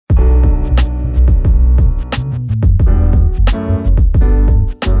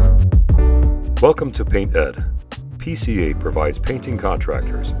Welcome to Paint Ed. PCA provides painting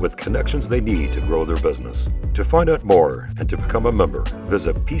contractors with connections they need to grow their business. To find out more and to become a member,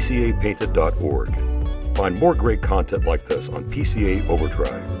 visit pcapainted.org. Find more great content like this on PCA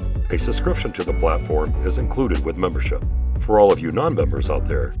Overdrive. A subscription to the platform is included with membership. For all of you non-members out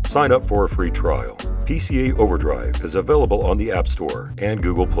there, sign up for a free trial. PCA Overdrive is available on the App Store and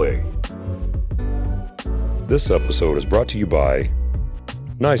Google Play. This episode is brought to you by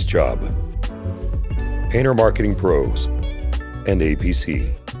Nice Job, Painter Marketing Pros, and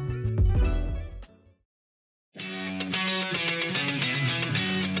APC.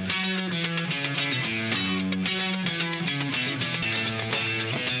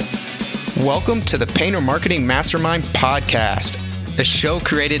 Welcome to the Painter Marketing Mastermind podcast, a show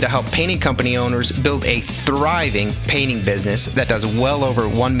created to help painting company owners build a thriving painting business that does well over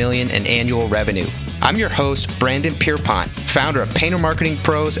 $1 million in annual revenue. I'm your host, Brandon Pierpont, founder of Painter Marketing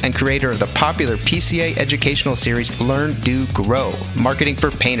Pros and creator of the popular PCA educational series, Learn, Do, Grow, Marketing for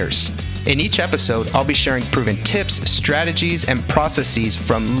Painters. In each episode, I'll be sharing proven tips, strategies, and processes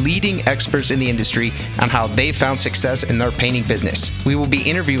from leading experts in the industry on how they found success in their painting business. We will be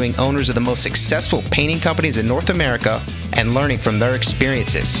interviewing owners of the most successful painting companies in North America and learning from their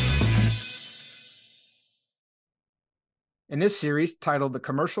experiences. In this series, titled The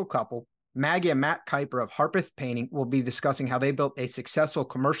Commercial Couple, Maggie and Matt Kuiper of Harpeth Painting will be discussing how they built a successful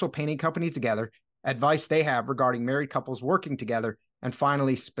commercial painting company together, advice they have regarding married couples working together, and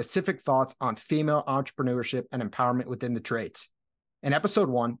finally, specific thoughts on female entrepreneurship and empowerment within the trades. In episode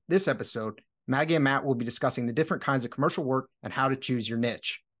 1, this episode, Maggie and Matt will be discussing the different kinds of commercial work and how to choose your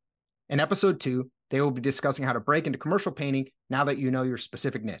niche. In episode 2, they will be discussing how to break into commercial painting now that you know your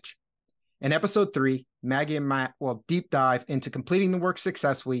specific niche. In episode 3, Maggie and Matt will deep dive into completing the work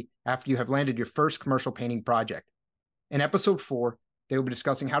successfully after you have landed your first commercial painting project. In episode 4, they will be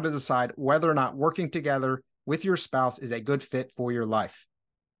discussing how to decide whether or not working together with your spouse is a good fit for your life.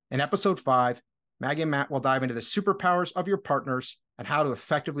 In episode 5, Maggie and Matt will dive into the superpowers of your partners and how to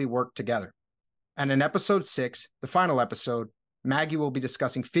effectively work together. And in episode 6, the final episode, Maggie will be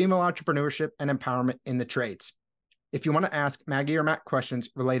discussing female entrepreneurship and empowerment in the trades. If you want to ask Maggie or Matt questions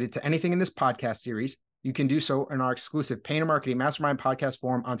related to anything in this podcast series, you can do so in our exclusive Painter Marketing Mastermind podcast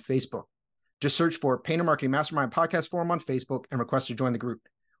forum on Facebook. Just search for Painter Marketing Mastermind podcast forum on Facebook and request to join the group,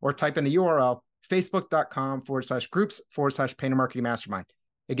 or type in the URL facebook.com/groups/Painter Marketing Mastermind.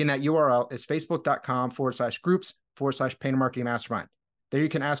 Again, that URL is facebook.com/groups/Painter Marketing Mastermind. There you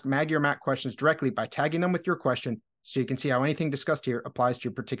can ask Maggie or Matt questions directly by tagging them with your question so you can see how anything discussed here applies to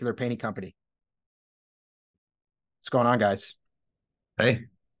your particular painting company. What's going on, guys? Hey,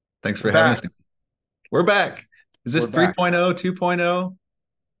 thanks for having us. We're back. Is this 3.0, 2.0?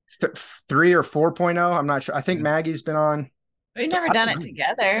 3 or 4.0? I'm not sure. I think Maggie's been on. We've never done it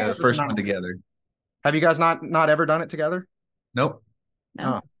together. Yeah, the first one together. Have you guys not ever done it together? Nope.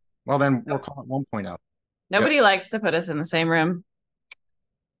 No. Oh. Well, then we'll call it 1.0. Nobody likes to put us in the same room.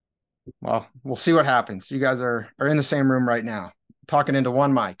 Well, we'll see what happens. You guys are in the same room right now, talking into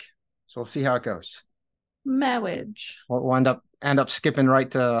one mic. So we'll see how it goes. Marriage. We'll end up skipping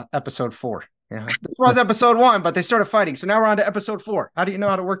right to episode 4. Yeah. This was episode 1, but they started fighting. So now we're on to episode 4. How do you know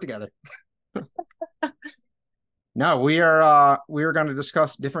how to work together? No, we are going to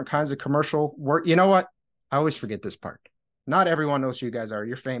discuss different kinds of commercial work. You know what? I always forget this part. Not everyone knows who you guys are.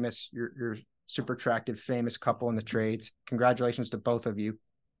 You're famous. You're super attractive, famous couple in the trades. Congratulations to both of you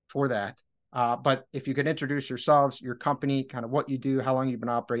for that. But if you could introduce yourselves, your company, kind of what you do, how long you've been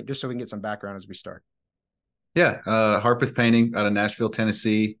operating, just so we can get some background as we start. Yeah, Harpeth Painting out of Nashville,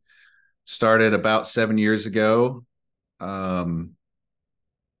 Tennessee. Started about 7 years ago.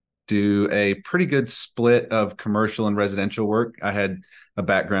 Do a pretty good split of commercial and residential work. I had a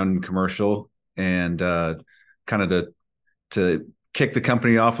background in commercial, and kind of to kick the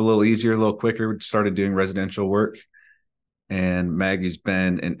company off a little easier, a little quicker, started doing residential work. And Maggie's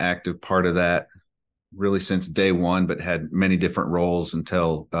been an active part of that really since day one, but had many different roles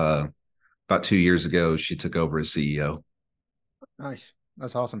until about 2 years ago, she took over as CEO. Nice.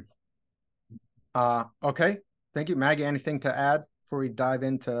 That's awesome. Okay. Thank you, Maggie. Anything to add before we dive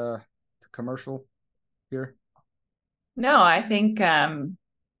into commercial here? No, I think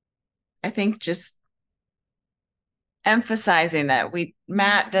just emphasizing that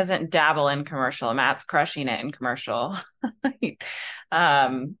Matt doesn't dabble in commercial. Matt's crushing it in commercial.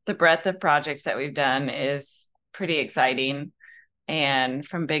 The breadth of projects that we've done is pretty exciting, and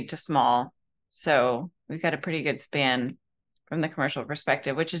from big to small. So we've got a pretty good span from the commercial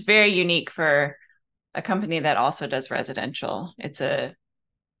perspective, which is very unique for a company that also does residential. It's an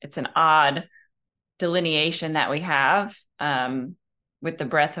odd delineation that we have with the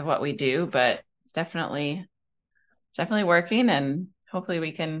breadth of what we do, but it's definitely working, and hopefully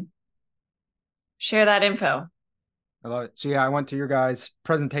we can share that info. I love it. So yeah, I went to your guys'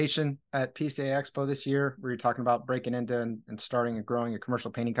 presentation at PCA Expo this year where you're talking about breaking into and starting and growing a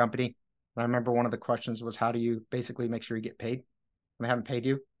commercial painting company. And I remember one of the questions was, how do you basically make sure you get paid when they haven't paid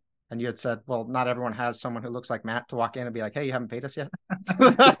you? And you had said, well, not everyone has someone who looks like Matt to walk in and be like, hey, you haven't paid us yet.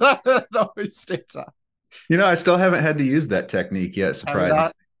 It always stays up. I still haven't had to use that technique yet.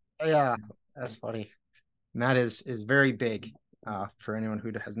 Surprising. Yeah, that's funny. Matt is very big for anyone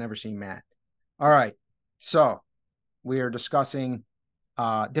who has never seen Matt. All right. So we are discussing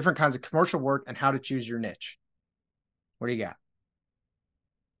different kinds of commercial work and how to choose your niche. What do you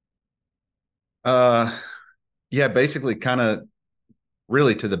got? Yeah, basically kind of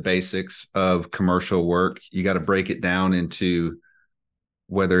really to the basics of commercial work. You got to break it down into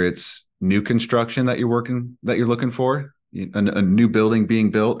whether it's new construction that you're looking for, a new building being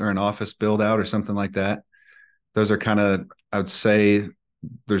built or an office build out or something like that. Those are kind of, I would say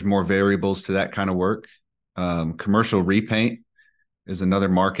there's more variables to that kind of work. Commercial repaint is another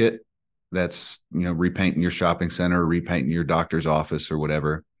market that's, repainting your shopping center, repainting your doctor's office or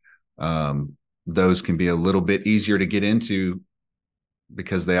whatever. Those can be a little bit easier to get into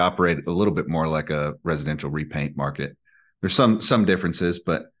because they operate a little bit more like a residential repaint market. There's some differences,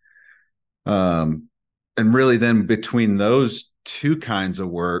 but and really then between those two kinds of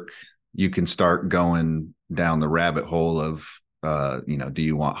work, you can start going down the rabbit hole of do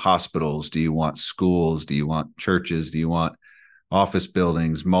you want hospitals? Do you want schools? Do you want churches? Do you want office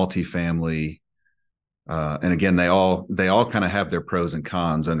buildings, multifamily? And again, they all kind of have their pros and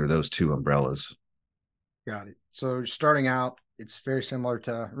cons under those two umbrellas. Got it. So starting out, it's very similar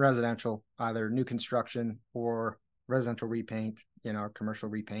to residential, either new construction or residential repaint, commercial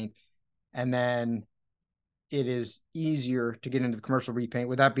repaint. And then it is easier to get into the commercial repaint.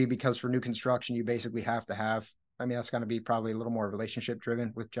 Would that be because for new construction, you basically have to have, that's going to be probably a little more relationship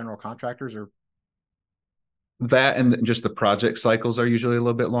driven with general contractors, or that, and just the project cycles are usually a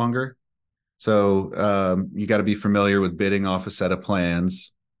little bit longer. So you got to be familiar with bidding off a set of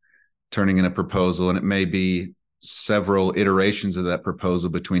plans, turning in a proposal, and it may be several iterations of that proposal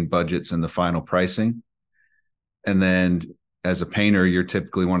between budgets and the final pricing. And then as a painter, you're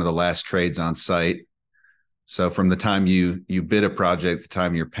typically one of the last trades on site. So from the time you bid a project, the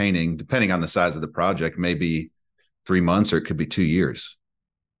time you're painting, depending on the size of the project, maybe 3 months or it could be 2 years.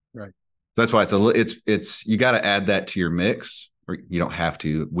 Right. That's why it's you got to add that to your mix, or you don't have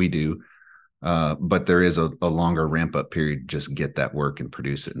to. We do. But there is a longer ramp up period. Just get that work and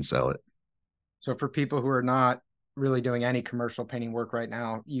produce it and sell it. So for people who are not really doing any commercial painting work right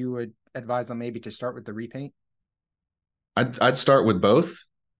now, you would advise them maybe to start with the repaint? I'd start with both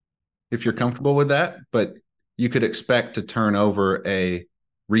if you're comfortable with that, but you could expect to turn over a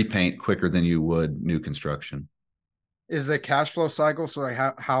repaint quicker than you would new construction. Is the cash flow cycle, so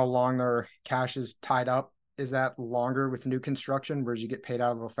how long their cash is tied up, is that longer with new construction, whereas you get paid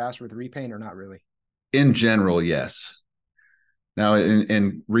out a little faster with repaint, or not really? In general, yes. Now,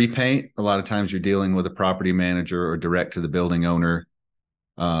 in repaint, a lot of times you're dealing with a property manager or direct to the building owner,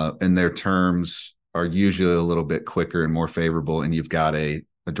 and their terms are usually a little bit quicker and more favorable, and you've got a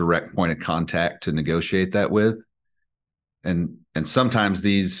direct point of contact to negotiate that with. And sometimes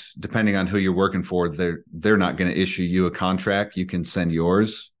these, depending on who you're working for, they're not going to issue you a contract. You can send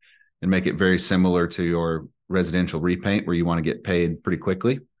yours and make it very similar to your residential repaint where you want to get paid pretty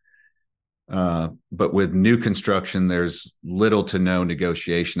quickly. But with new construction, there's little to no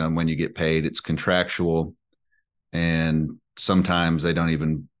negotiation on when you get paid. It's contractual, and sometimes they don't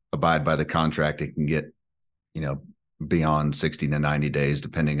even abide by the contract. It can get, beyond 60 to 90 days,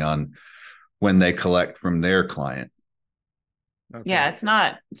 depending on when they collect from their client. Okay. Yeah, it's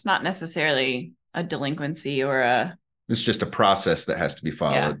not necessarily a delinquency or it's just a process that has to be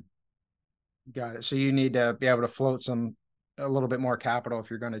followed. Yeah. Got it. So you need to be able to float a little bit more capital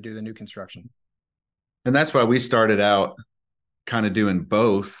if you're going to do the new construction. And that's why we started out kind of doing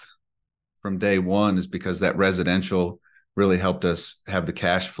both from day one, is because that residential really helped us have the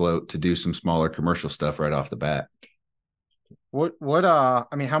cash float to do some smaller commercial stuff right off the bat.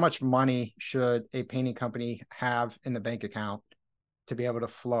 How much money should a painting company have in the bank account to be able to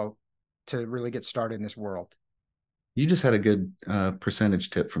float to really get started in this world? You just had a good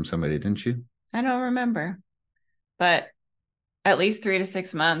percentage tip from somebody, didn't you? I don't remember, but at least 3 to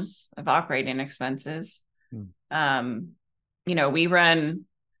 6 months of operating expenses. We run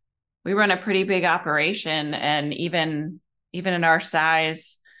a pretty big operation, and even in our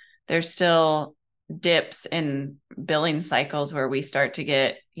size, there's still dips in billing cycles where we start to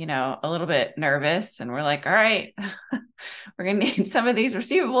get, a little bit nervous, and we're like, all right, we're going to need some of these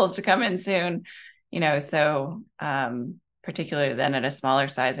receivables to come in soon, so particularly then at a smaller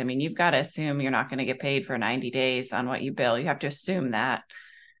size. I mean, you've got to assume you're not going to get paid for 90 days on what you bill. You have to assume that.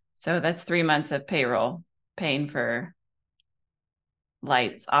 So that's 3 months of payroll, paying for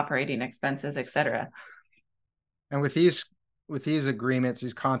lights, operating expenses, etc. And with these agreements,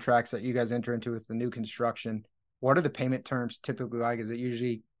 these contracts that you guys enter into with the new construction, what are the payment terms typically like? Is it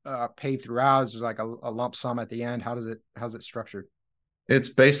usually paid throughout? Is there like a lump sum at the end? How's it structured? It's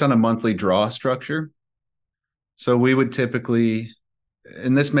based on a monthly draw structure. So we would typically,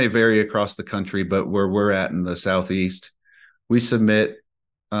 and this may vary across the country, but where we're at in the Southeast, we submit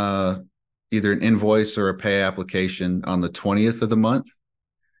either an invoice or a pay application on the 20th of the month.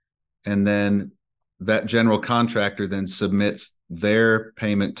 And then that general contractor then submits their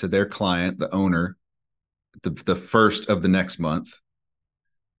payment to their client, the owner, the first of the next month.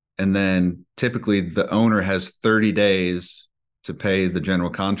 And then typically the owner has 30 days to pay the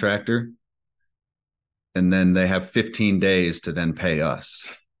general contractor. And then they have 15 days to then pay us.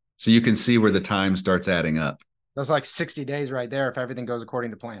 So you can see where the time starts adding up. That's like 60 days right there if everything goes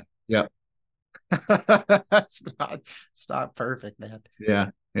according to plan. Yeah. it's not perfect, man.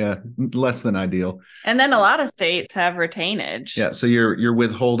 Yeah. Less than ideal. And then a lot of states have retainage. Yeah. So you're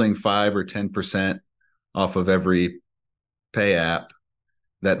withholding 5 or 10% off of every pay app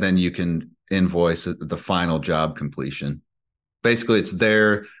that then you can invoice at the final job completion. Basically, it's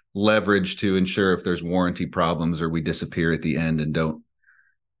their leverage to ensure if there's warranty problems or we disappear at the end and don't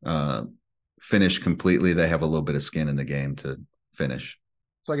finish completely, they have a little bit of skin in the game to finish.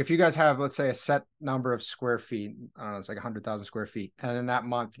 So like if you guys have, let's say, a set number of square feet, it's like 100,000 square feet, and in that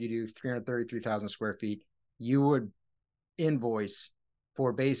month you do 333,000 square feet, you would invoice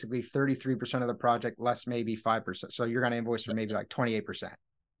for basically 33% of the project, less maybe 5%. So you're going to invoice for maybe like 28%.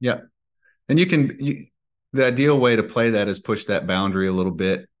 Yeah. And the ideal way to play that is push that boundary a little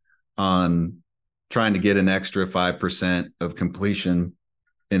bit on trying to get an extra 5% of completion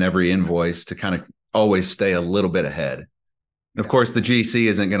in every invoice to kind of always stay a little bit ahead. Of course, the GC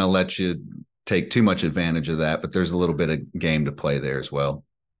isn't going to let you take too much advantage of that, but there's a little bit of game to play there as well.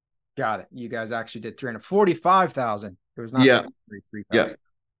 Got it. You guys actually did 345,000. It was not 3,000.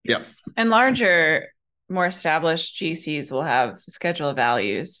 Yeah. And larger, more established GCs will have schedule of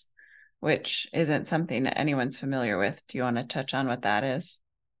values, which isn't something that anyone's familiar with. Do you want to touch on what that is?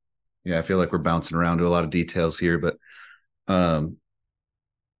 Yeah, I feel like we're bouncing around to a lot of details here, but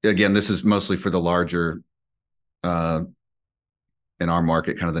again, this is mostly for the larger in our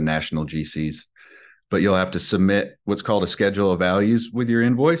market, kind of the national GCs. But you'll have to submit what's called a schedule of values with your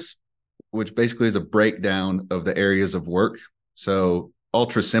invoice, which basically is a breakdown of the areas of work. So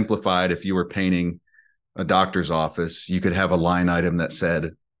ultra simplified, if you were painting a doctor's office, you could have a line item that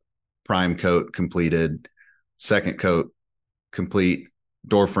said prime coat completed, second coat complete,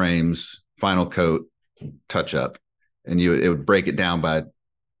 door frames, final coat, touch up. And it would break it down by,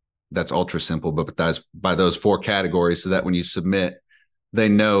 that's ultra simple, but that's by those 4 categories, so that when you submit, they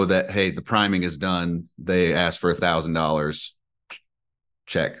know that, hey, the priming is done. They ask for $1,000.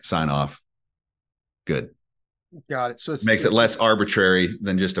 Check, sign off. Good. Got it. So it makes it less arbitrary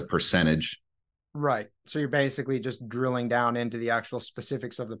than just a percentage. Right. So you're basically just drilling down into the actual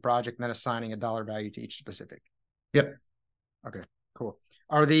specifics of the project and then assigning a dollar value to each specific. Yep. Okay, cool.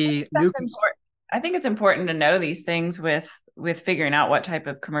 Are the new I think it's important to know these things with figuring out what type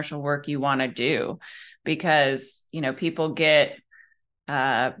of commercial work you want to do, because, people get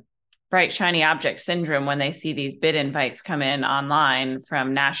bright, shiny object syndrome when they see these bid invites come in online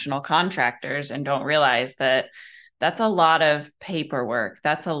from national contractors and don't realize that that's a lot of paperwork.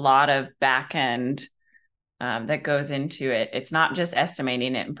 That's a lot of back end that goes into it. It's not just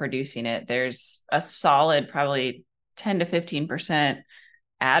estimating it and producing it. There's a solid, probably 10 to 15%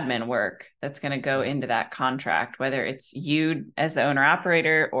 admin work that's going to go into that contract, whether it's you as the owner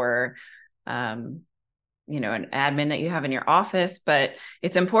operator or an admin that you have in your office. But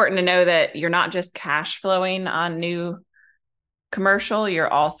it's important to know that you're not just cash flowing on new commercial,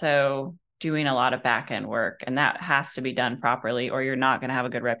 you're also doing a lot of back end work, and that has to be done properly or you're not going to have a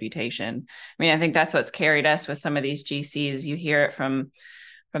good reputation. I mean, I think that's what's carried us with some of these GCs. You hear it from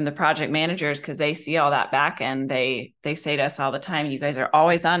the project managers because they see all that back end. They say to us all the time, you guys are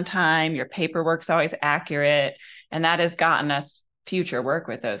always on time, your paperwork's always accurate, and that has gotten us future work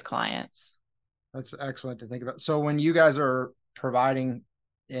with those clients. That's excellent to think about. So when you guys are providing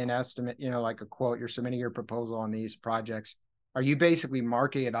an estimate, like a quote, you're submitting your proposal on these projects, are you basically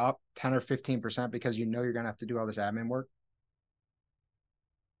marking it up 10 or 15% because you're going to have to do all this admin work?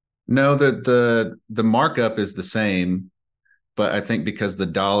 No, the markup is the same, but I think because the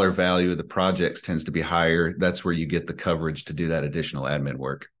dollar value of the projects tends to be higher, that's where you get the coverage to do that additional admin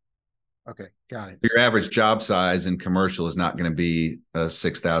work. Okay, got it. Your average job size in commercial is not going to be a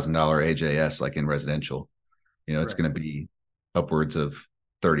 $6,000 AJS like in residential. It's going to be upwards of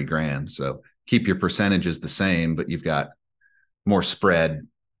 30 grand. So keep your percentages the same, but you've got more spread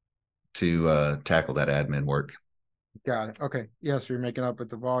to tackle that admin work. Got it. Okay. Yes, you're making up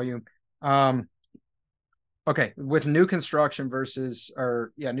with the volume. Okay, with new construction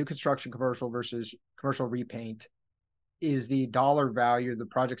new construction commercial versus commercial repaint, is the dollar value of the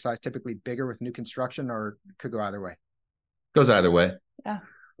project size typically bigger with new construction, or could go either way? Goes either way. Yeah.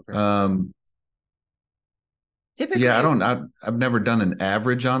 Okay. Typically, yeah, I've never done an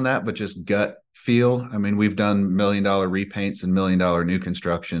average on that, but just gut feel. I mean, we've done $1 million repaints and $1 million new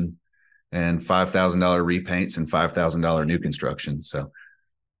construction, and $5,000 repaints and $5,000 new construction. So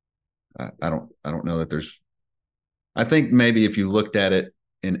I don't know that there's. I think maybe if you looked at it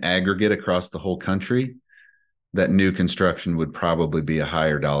in aggregate across the whole country, that new construction would probably be a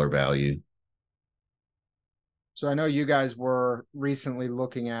higher dollar value. So I know you guys were recently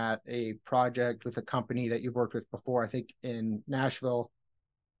looking at a project with a company that you've worked with before, I think in Nashville,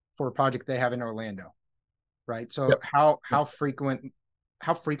 for a project they have in Orlando, right? So Yep. how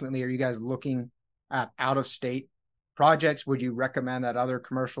frequently are you guys looking at out of state projects? Would you recommend that other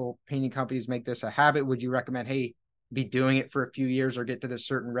commercial painting companies make this a habit? Would you recommend, hey, be doing it for a few years or get to this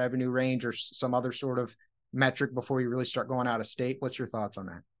certain revenue range or some other sort of metric before you really start going out of state? What's your thoughts on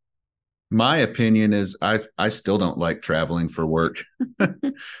that? My opinion is I still don't like traveling for work,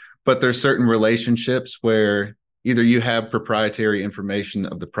 but there's certain relationships where either you have proprietary information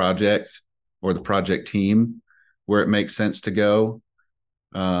of the project or the project team where it makes sense to go.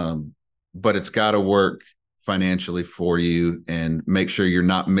 But it's got to work financially for you and make sure you're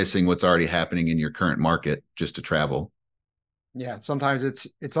not missing what's already happening in your current market just to travel. Yeah, sometimes it's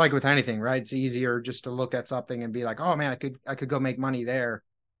like with anything, right? It's easier just to look at something and be like, oh man, I could go make money there.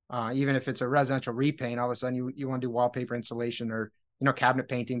 Even if it's a residential repaint, all of a sudden you want to do wallpaper installation or cabinet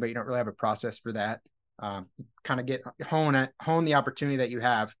painting, but you don't really have a process for that. Kind of hone the opportunity that you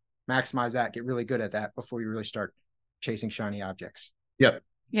have, maximize that, get really good at that before you really start chasing shiny objects. Yep.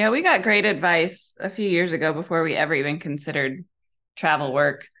 Yeah, we got great advice a few years ago before we ever even considered travel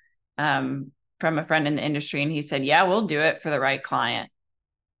work from a friend in the industry. And he said, yeah, we'll do it for the right client.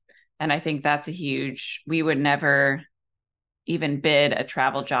 And I think that's we would never even bid a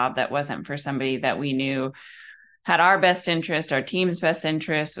travel job that wasn't for somebody that we knew had our best interest, our team's best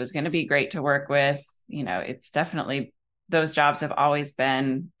interest, was going to be great to work with. It's definitely, those jobs have always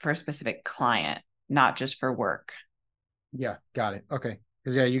been for a specific client, not just for work. Yeah, got it. Okay.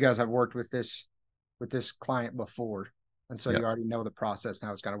 Because you guys have worked with this client before, and so you already know the process and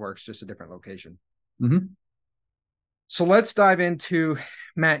how it's got to work. It's just a different location. Mm-hmm. So let's dive into,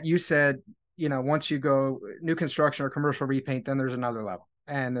 Matt, you said, once you go new construction or commercial repaint, then there's another level.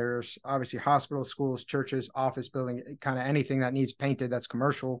 And there's obviously hospitals, schools, churches, office building, kind of anything that needs painted that's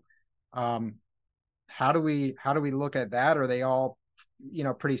commercial. How do we look at that? Are they all,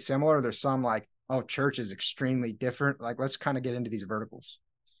 pretty similar? There's some like, oh, church is extremely different. Like, let's kind of get into these verticals.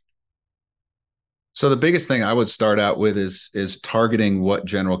 So the biggest thing I would start out with is targeting what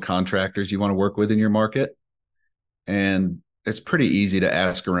general contractors you want to work with in your market. And it's pretty easy to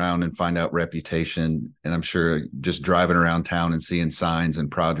ask around and find out reputation. And I'm sure just driving around town and seeing signs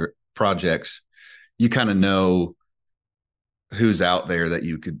and projects, you kind of know who's out there that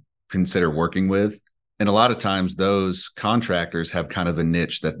you could consider working with. And a lot of times those contractors have kind of a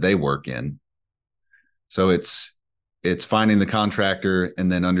niche that they work in. So it's finding the contractor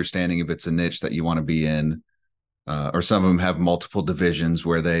and then understanding if it's a niche that you want to be in. Or some of them have multiple divisions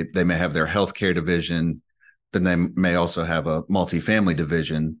where they may have their healthcare division, then they may also have a multifamily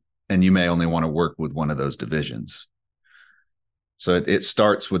division, and you may only want to work with one of those divisions. So it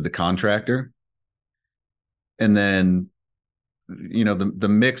starts with the contractor. And then, the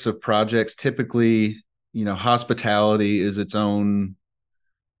mix of projects, typically, hospitality is its own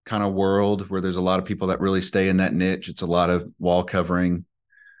kind of world where there's a lot of people that really stay in that niche. It's a lot of wall covering.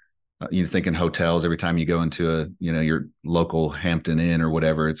 You think in hotels, every time you go into your local Hampton Inn or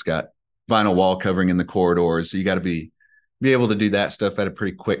whatever, it's got vinyl wall covering in the corridors. So you got to be able to do that stuff at a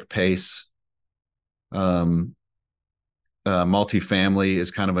pretty quick pace. Multifamily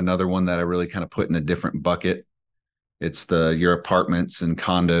is kind of another one that I really kind of put in a different bucket. It's your apartments and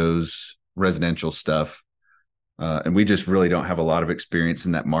condos, residential stuff. And we just really don't have a lot of experience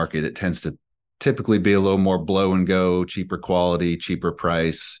in that market. It tends to typically be a little more blow and go, cheaper quality, cheaper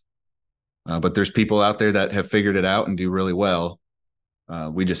price. But there's people out there that have figured it out and do really well.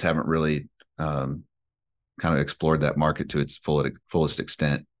 We just haven't really kind kind of explored that market to its fullest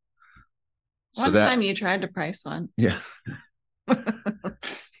extent. One time you tried to price one. Yeah.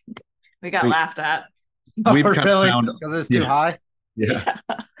 We got laughed at. We've kind of found, because it's too high. Yeah.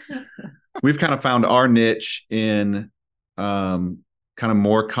 We've kind of found our niche in kind of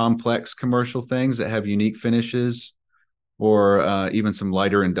more complex commercial things that have unique finishes, or even some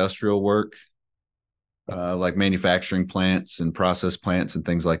lighter industrial work, like manufacturing plants and process plants and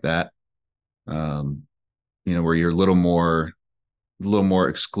things like that. Where you're a little more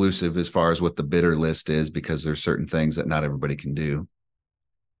exclusive as far as what the bidder list is, because there's certain things that not everybody can do.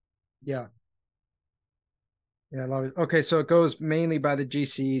 Yeah. Yeah, I love it. Okay, so it goes mainly by the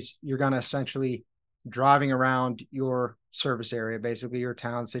GCs. You're going to essentially driving around your service area, basically your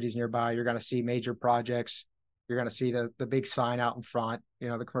town, cities nearby. You're going to see major projects. You're going to see the big sign out in front,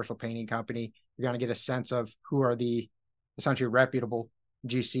 the commercial painting company. You're going to get a sense of who are the essentially reputable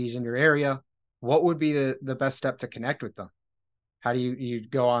GCs in your area. What would be the best step to connect with them? How do you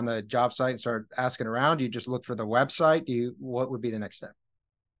go on the job site and start asking around? Do you just look for the website? What would be the next step?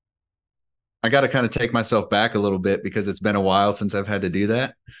 I got to kind of take myself back a little bit because it's been a while since I've had to do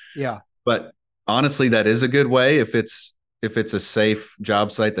that. Yeah. But honestly, that is a good way. If it's a safe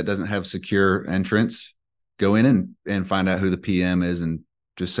job site that doesn't have secure entrance, go in and find out who the PM is and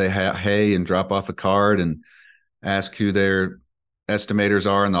just say, hey, and drop off a card and ask who their estimators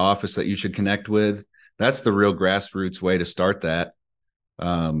are in the office that you should connect with. That's the real grassroots way to start that.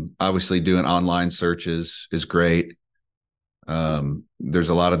 Obviously doing online searches is great. There's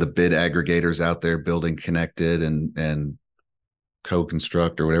a lot of the bid aggregators out there, Building Connected and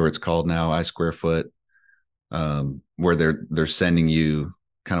Co-Construct or whatever it's called now, iSquareFoot, where they're sending you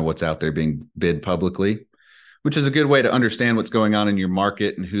kind of what's out there being bid publicly, which is a good way to understand what's going on in your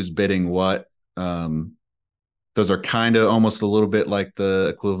market and who's bidding what. Those are kind of almost a little bit like the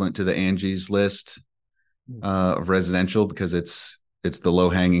equivalent to the Angie's list of residential, because it's the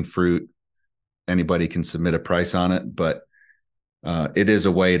low-hanging fruit. Anybody can submit a price on it, but it is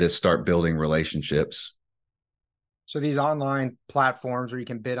a way to start building relationships. So these online platforms where you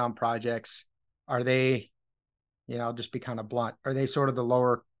can bid on projects, are they, I'll just be kind of blunt, are they sort of the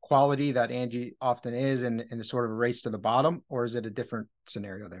lower quality that Angie often is and a sort of a race to the bottom, or is it a different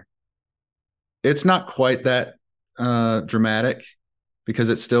scenario there? It's not quite that dramatic, because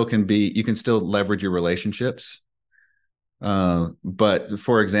it still can be, you can still leverage your relationships. But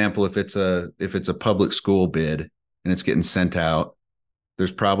for example, if it's a public school bid and it's getting sent out,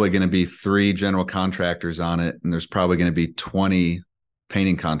 there's probably going to be 3 general contractors on it, and there's probably going to be 20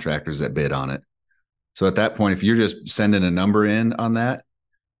 painting contractors that bid on it. So at that point, if you're just sending a number in on that,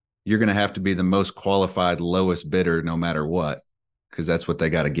 you're going to have to be the most qualified, lowest bidder no matter what, because that's what they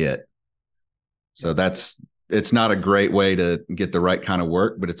got to get. So it's not a great way to get the right kind of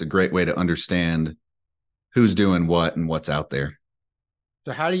work, but it's a great way to understand who's doing what and what's out there.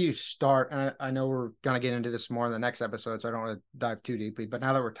 So how do you start? And I know we're going to get into this more in the next episode, so I don't want to dive too deeply, but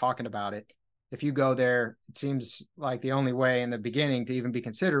now that we're talking about it, if you go there, it seems like the only way in the beginning to even be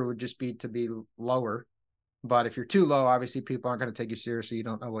considered would just be to be lower. But if you're too low, obviously people aren't going to take you seriously. You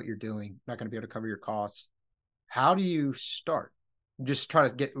don't know what you're doing. Not going to be able to cover your costs. How do you start? Just try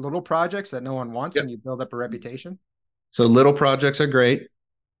to get little projects that no one wants, and you build up a reputation? So little projects are great.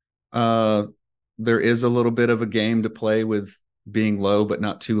 There is a little bit of a game to play with being low, but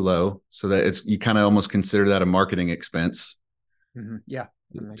not too low, so that you kind of almost consider that a marketing expense. Mm-hmm. Yeah.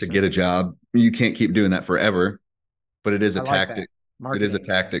 To get a job. You can't keep doing that forever, but it is a tactic. It is a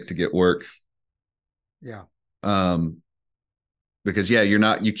tactic to get work. Yeah. Because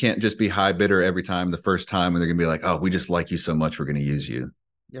you can't just be high bidder every time the first time, and they're gonna be like, oh, we just like you so much, we're gonna use you.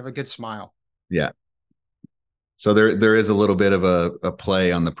 You have a good smile. Yeah. So there is a little bit of a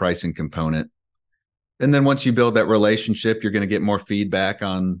play on the pricing component. And then once you build that relationship, you're going to get more feedback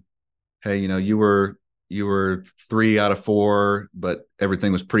on, hey, you were 3 out of 4, but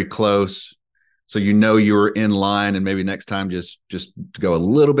everything was pretty close. So you were in line, and maybe next time just go a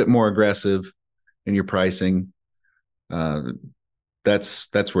little bit more aggressive in your pricing. That's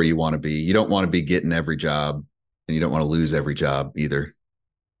where you want to be. You don't want to be getting every job, and you don't want to lose every job either.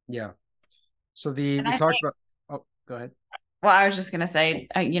 Yeah. So we talked about. Oh, go ahead. Well, I was just going to say,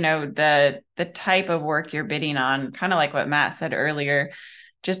 the type of work you're bidding on, kind of like what Matt said earlier,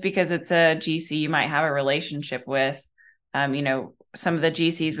 just because it's a GC you might have a relationship with, some of the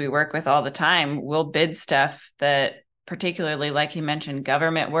GCs we work with all the time will bid stuff that, particularly like he mentioned,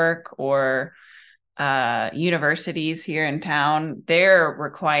 government work or universities here in town, they're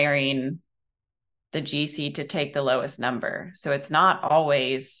requiring the GC to take the lowest number. So it's not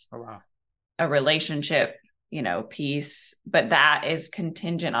always a relationship piece, but that is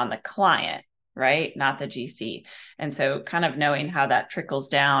contingent on the client. right? Not the GC. And so kind of knowing how that trickles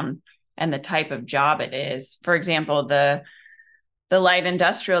down and the type of job it is. For example, the light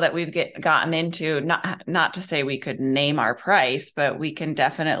industrial that we've gotten into, not to say we could name our price, but we can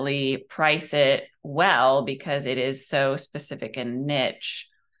definitely price it well because it is so specific and niche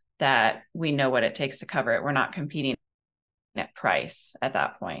that we know what it takes to cover it. We're not competing at price at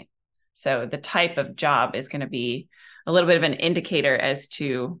that point. So the type of job is going to be a little bit of an indicator as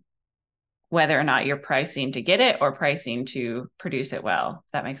to whether or not you're pricing to get it or pricing to produce it well.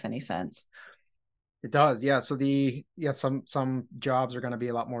 If that makes any sense. It does. Yeah. So some jobs are going to be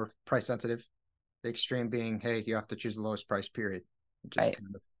a lot more price sensitive. The extreme being, hey, you have to choose the lowest price, period, which is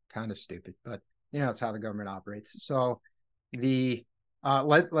kind of stupid, but it's how the government operates. So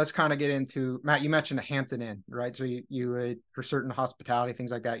let's kind of get into, Matt, you mentioned the Hampton Inn, right? So you would, for certain hospitality,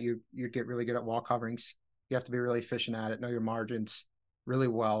 things like that, you'd get really good at wall coverings. You have to be really efficient at it, know your margins really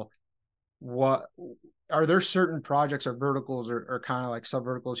well. What are there certain projects or verticals or kind of like sub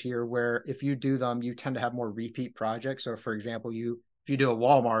verticals here where if you do them, you tend to have more repeat projects? So for example, if you do a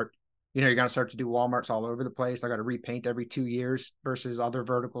Walmart, you're going to start to do Walmarts all over the place. I got to repaint every 2 years versus other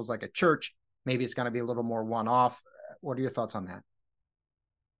verticals like a church. Maybe it's going to be a little more one-off. What are your thoughts on that?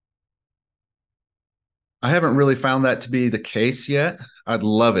 I haven't really found that to be the case yet. I'd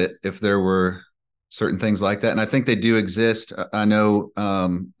love it if there were certain things like that. And I think they do exist. I know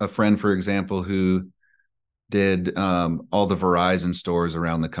a friend, for example, who did all the Verizon stores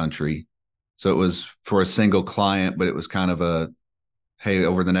around the country. So it was for a single client, but it was kind of a, hey,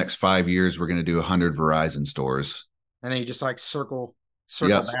 over the next 5 years, we're going to do 100 Verizon stores. And then you just like circle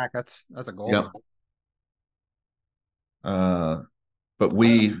Yep. back. That's a goal. Yep. But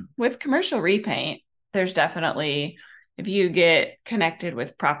with commercial repaint, there's definitely, if you get connected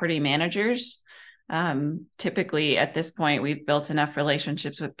with property managers, typically at this point, we've built enough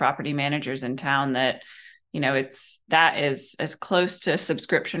relationships with property managers in town that, that is as close to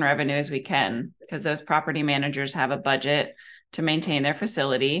subscription revenue as we can, because those property managers have a budget to maintain their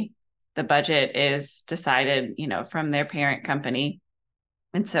facility. The budget is decided, from their parent company.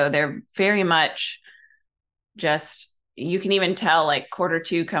 And so they're very much just, you can even tell like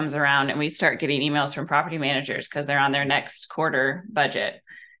Q2 comes around and we start getting emails from property managers because they're on their next quarter budget.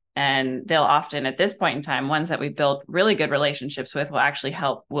 And they'll often, at this point in time, ones that we've built really good relationships with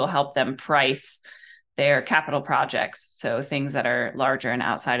will help them price their capital projects. So things that are larger and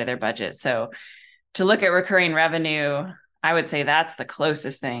outside of their budget. So to look at recurring revenue, I would say that's the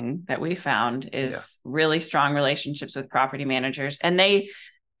closest thing that we found is really strong relationships with property managers. And they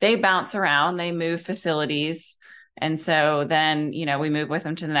bounce around, they move facilities. And so then, we move with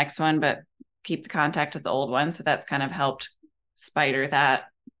them to the next one, but keep the contact with the old one. So that's kind of helped spider that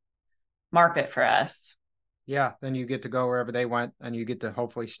market for us. Yeah. Then you get to go wherever they went and you get to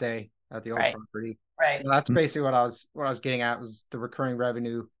hopefully stay at the old property. Right. And that's basically what I was getting at was the recurring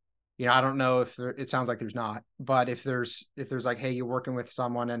revenue. I don't know if it sounds like there's not, but if there's like, hey, you're working with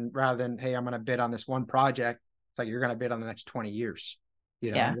someone and rather than, hey, I'm going to bid on this one project, it's like, you're going to bid on the next 20 years.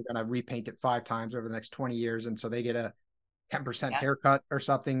 You're going to repaint it 5 times over the next 20 years. And so they get a 10% haircut or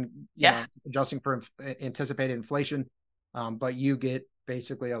something, adjusting for anticipated inflation. But you get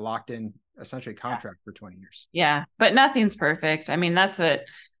basically a locked in essentially contract for 20 years. Yeah. But nothing's perfect. I mean,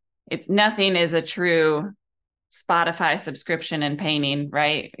 nothing is a true Spotify subscription in painting,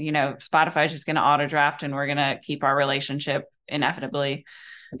 right? Spotify is just going to auto draft and we're going to keep our relationship indefinitely.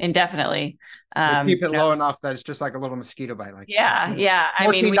 They keep it low enough that it's just like a little mosquito bite. Like, yeah.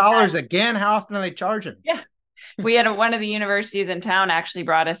 $14 again. How often are they charging? Yeah. We had one of the universities in town actually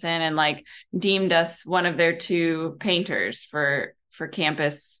brought us in and like deemed us one of their 2 painters for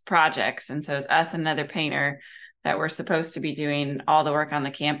campus projects. And so it's us and another painter that were supposed to be doing all the work on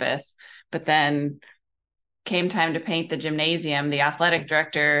the campus. But then came time to paint the gymnasium, the athletic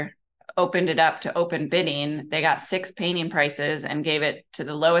director opened it up to open bidding. They got 6 painting prices and gave it to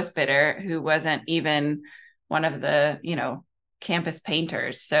the lowest bidder, who wasn't even one of the, campus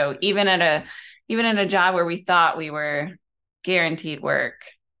painters. So even in a job where we thought we were guaranteed work,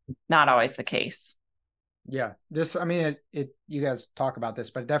 not always the case. Yeah. You guys talk about this,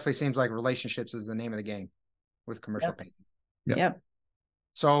 but it definitely seems like relationships is the name of the game with commercial painting. Yep.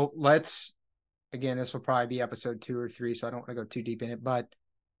 So again, this will probably be episode 2 or 3, so I don't want to go too deep in it, but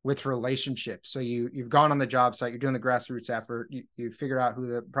with relationships. So you've gone on the job site, you're doing the grassroots effort, you figure out who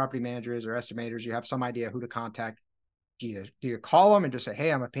the property manager is or estimators, you have some idea who to contact. Do you call them and just say,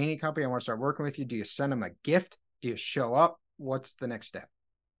 hey, I'm a painting company, I want to start working with you? Do you send them a gift? Do you show up? What's the next step?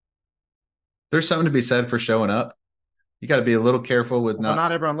 There's something to be said for showing up. You got to be a little careful with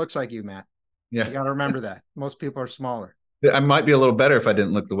not everyone looks like you, Matt. Yeah. You got to remember that. Most people are smaller. I might be a little better if I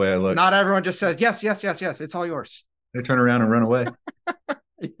didn't look the way I look. Not everyone just says, yes, yes, yes, yes. It's all yours. They turn around and run away.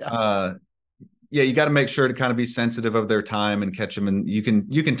 Yeah. Yeah, you got to make sure to kind of be sensitive of their time and catch them. And you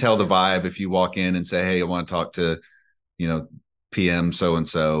can tell the vibe if you walk in and say, hey, I want to talk to, PM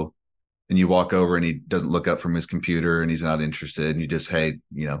so-and-so. And you walk over and he doesn't look up from his computer and he's not interested. And you just, hey,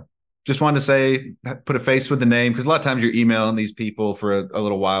 just wanted to say, put a face with the name. Cause a lot of times you're emailing these people for a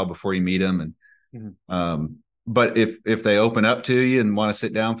little while before you meet them. And, but if they open up to you and want to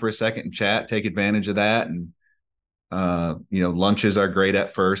sit down for a second and chat, take advantage of that. And, lunches are great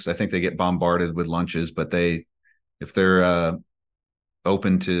at first. I think they get bombarded with lunches, but if they're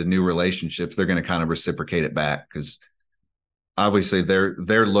open to new relationships, they're going to kind of reciprocate it back, because obviously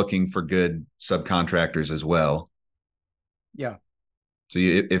they're looking for good subcontractors as well. Yeah. So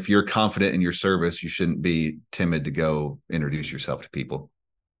if you're confident in your service, you shouldn't be timid to go introduce yourself to people.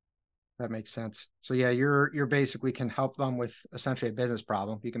 That makes sense. So yeah, you're basically can help them with essentially a business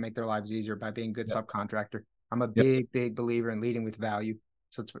problem. You can make their lives easier by being a good subcontractor. I'm a big believer in leading with value.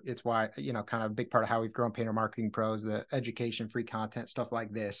 So it's why, kind of a big part of how we've grown Painter Marketing Pros, the education, free content, stuff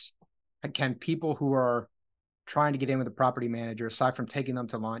like this. Can people who are trying to get in with a property manager, aside from taking them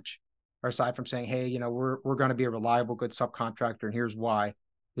to lunch, or aside from saying, hey, we're going to be a reliable, good subcontractor, and here's why,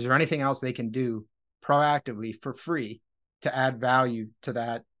 is there anything else they can do proactively for free to add value to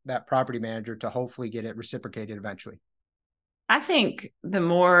that property manager to hopefully get it reciprocated eventually? I think the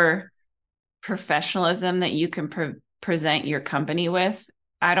more professionalism that you can present your company with,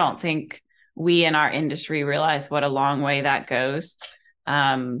 I don't think we in our industry realize what a long way that goes.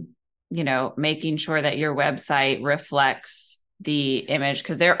 Making sure that your website reflects the image,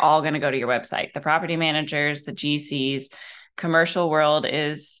 because they're all going to go to your website. The property managers, the GCs, commercial world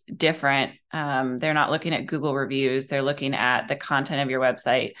is different. They're not looking at Google reviews. They're looking at the content of your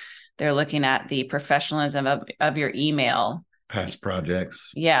website. They're looking at the professionalism of your email. Past projects.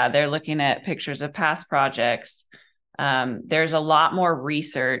 Yeah, they're looking at pictures of past projects. There's a lot more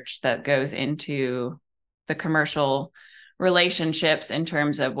research that goes into the commercial relationships in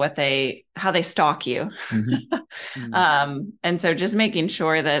terms of how they stalk you. And so just making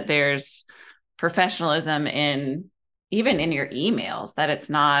sure that there's professionalism even in your emails, that it's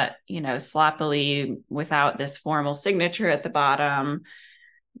not, sloppily without this formal signature at the bottom.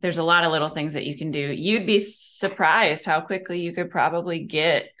 There's a lot of little things that you can do. You'd be surprised how quickly you could probably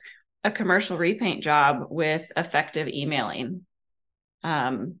get a commercial repaint job with effective emailing.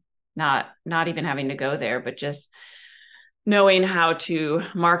 Not even having to go there, but just knowing how to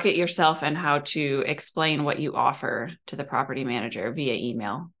market yourself and how to explain what you offer to the property manager via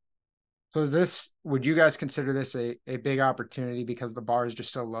email. So would you guys consider this a big opportunity because the bar is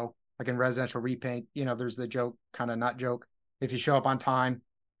just so low? Like in residential repaint, there's the joke, kind of not joke. If you show up on time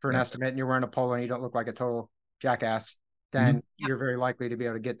for an estimate and you're wearing a polo and you don't look like a total jackass, then you're very likely to be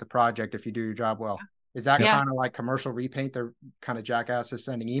able to get the project if you do your job well. Is that kind of like commercial repaint? They're kind of jackasses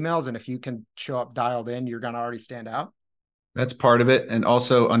sending emails, and if you can show up dialed in, you're going to already stand out? That's part of it. And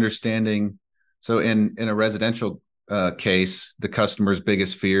also understanding. So in a residential case, the customer's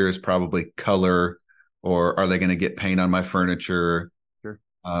biggest fear is probably color, or are they going to get paint on my furniture? Sure.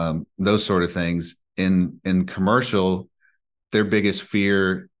 Those sort of things. In commercial, their biggest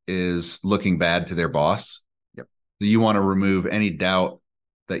fear is looking bad to their boss. Yep. You want to remove any doubt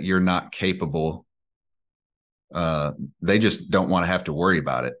that you're not capable. They just don't want to have to worry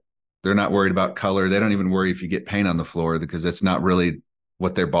about it. They're not worried about color. They don't even worry if you get paint on the floor, because that's not really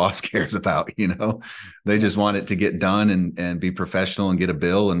what their boss cares about. They just want it to get done and be professional and get a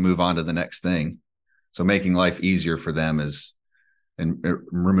bill and move on to the next thing. So making life easier for them and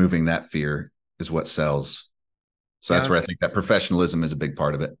removing that fear is what sells. So that's where I think that professionalism is a big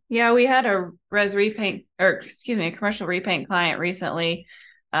part of it. Yeah, we had a a commercial repaint client recently.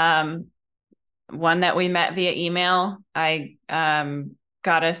 One that we met via email. I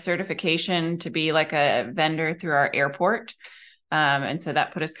got a certification to be like a vendor through our airport. And so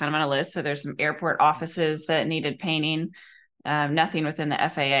that put us kind of on a list. So there's some airport offices that needed painting, nothing within the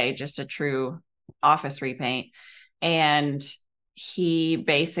FAA, just a true office repaint. And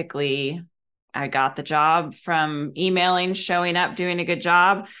I got the job from emailing, showing up, doing a good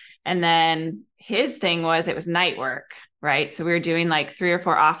job. And then his thing was, it was night work, right? So we were doing like 3 or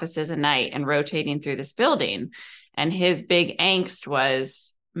 4 offices a night and rotating through this building. And his big angst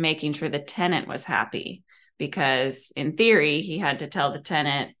was making sure the tenant was happy, because in theory, he had to tell the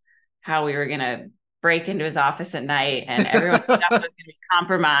tenant how we were going to break into his office at night and everyone's stuff was going to be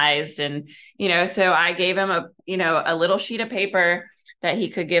compromised. And, so I gave him a little sheet of paper that he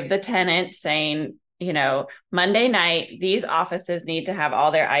could give the tenant saying, Monday night, these offices need to have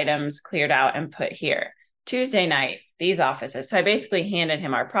all their items cleared out and put here. Tuesday night, these offices. So I basically handed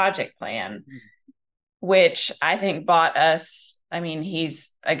him our project plan, which I think bought us, I mean,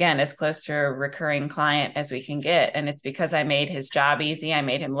 he's again as close to a recurring client as we can get. And it's because I made his job easy. I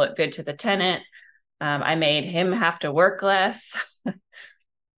made him look good to the tenant. I made him have to work less.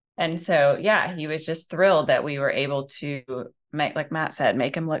 And so, yeah, he was just thrilled that we were able to make, like Matt said,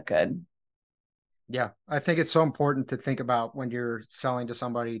 make him look good. Yeah, I think it's so important to think about when you're selling to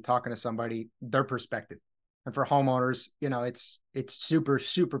somebody, talking to somebody, their perspective. And for homeowners, it's super,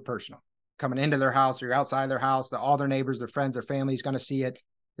 super personal. Coming into their house or you're outside their house, that all their neighbors, their friends, their family is going to see it.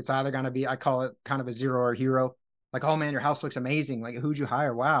 It's either going to be, I call it kind of a zero or a hero. Like, oh man, your house looks amazing. Like, who'd you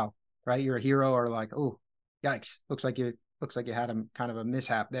hire? Wow. Right. You're a hero. Or like, oh, yikes. Looks like you had a kind of a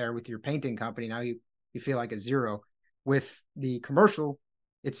mishap there with your painting company. Now you feel like a zero. With the commercial,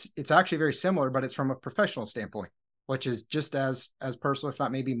 it's actually very similar, but it's from a professional standpoint, which is just as personal, if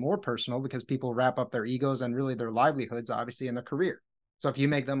not maybe more personal, because people wrap up their egos and really their livelihoods, obviously, in their career. So if you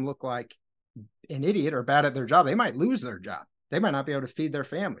make them look like an idiot or bad at their job, they might lose their job. They might not be able to feed their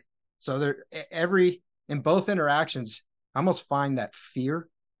family. So in both interactions, I almost find that fear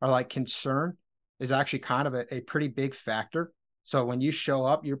or like concern is actually kind of a pretty big factor. So when you show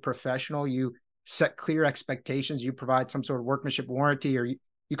up, you're professional, you set clear expectations, you provide some sort of workmanship warranty, or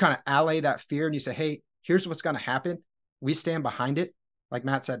you kind of allay that fear and you say, hey, here's what's going to happen. We stand behind it. Like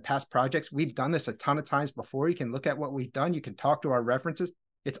Matt said, past projects, we've done this a ton of times before. You can look at what we've done. You can talk to our references.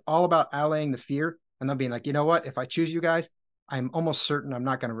 It's all about allaying the fear and then being like, you know what? If I choose you guys, I'm almost certain I'm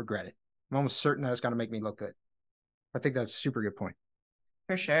not going to regret it. I'm almost certain that it's going to make me look good. I think that's a super good point.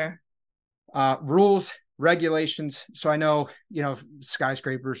 For sure. Rules, regulations. So I know,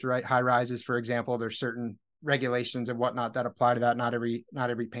 skyscrapers, right? High rises, for example, there's certain regulations and whatnot that apply to that. Not every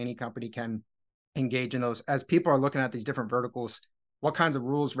painting company can engage in those. As people are looking at these different verticals, what kinds of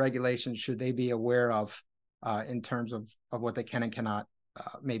rules, regulations should they be aware of in terms of what they can and cannot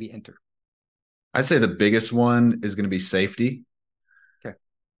maybe enter? I'd say the biggest one is going to be safety. Okay.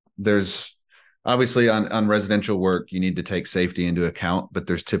 There's obviously on residential work, you need to take safety into account, but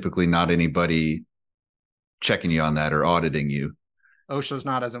there's typically not anybody checking you on that or auditing you. OSHA's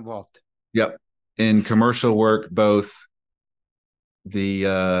not as involved. Yep. In commercial work, both the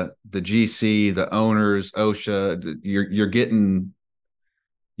GC, the owners, OSHA, you're getting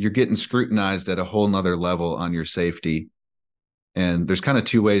scrutinized at a whole nother level on your safety. And there's kind of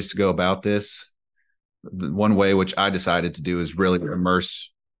two ways to go about this. The one way, which I decided to do, is really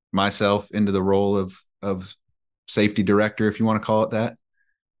immerse myself into the role of safety director, if you want to call it that,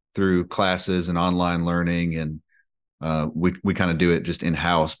 through classes and online learning. And we kind of do it just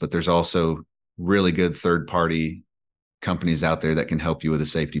in-house, but there's also really good third-party companies out there that can help you with a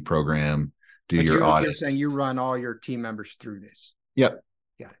safety program, do like your audits. You're saying you run all your team members through this. Yep.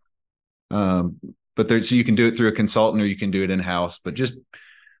 Got it. But so you can do it through a consultant or you can do it in-house, but just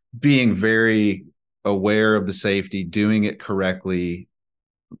being very aware of the safety, doing it correctly,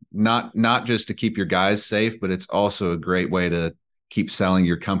 not just to keep your guys safe, but it's also a great way to keep selling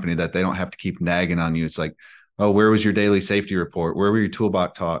your company, that they don't have to keep nagging on you. It's like, oh, where was your daily safety report? Where were your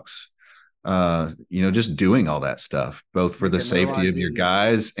toolbox talks? Just doing all that stuff, both for the safety of your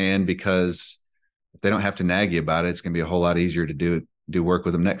guys and because if they don't have to nag you about it, it's going to be a whole lot easier to do work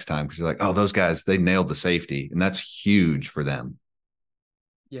with them next time, because you're like, oh, those guys, they nailed the safety, and that's huge for them.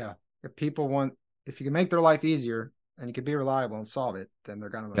 Yeah. If you can make their life easier and you can be reliable and solve it, then they're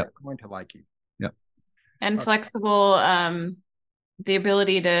going to like you. Yep. And flexible, the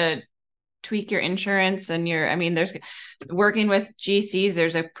ability to tweak your insurance and there's working with GCs,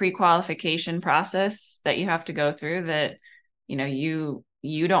 there's a pre-qualification process that you have to go through that,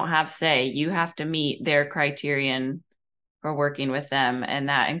 you don't have say, you have to meet their criterion for working with them. And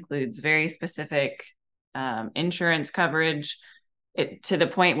that includes very specific insurance coverage, to the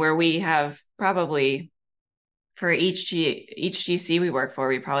point where we have probably, for each GC we work for,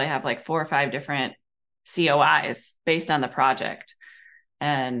 we probably have like 4 or 5 different COIs based on the project.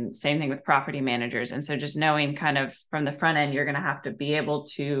 And same thing with property managers. And so just knowing kind of from the front end, you're going to have to be able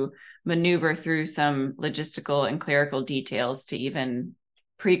to maneuver through some logistical and clerical details to even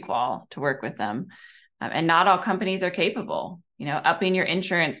pre-qual to work with them. And not all companies are capable. Upping your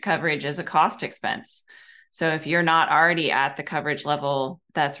insurance coverage is a cost expense. So if you're not already at the coverage level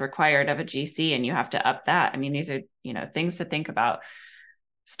that's required of a GC and you have to up that, these are, things to think about.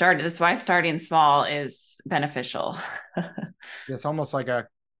 That's why starting small is beneficial. It's almost like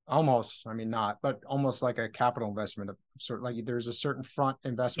almost like a capital investment of sort, like there's a certain front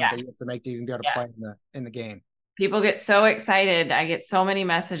investment that you have to make to even be able to play in the game. People get so excited. I get so many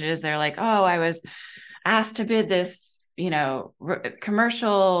messages. They're like, oh, I was asked to bid this,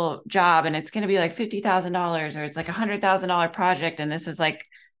 commercial job and it's going to be like $50,000 or it's like $100,000 project. And this is like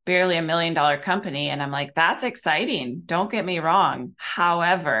barely $1 million company. And I'm like, that's exciting. Don't get me wrong.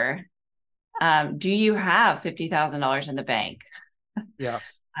 However, do you have $50,000 in the bank? Yeah.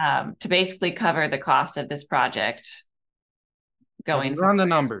 To basically cover the cost of this project going run the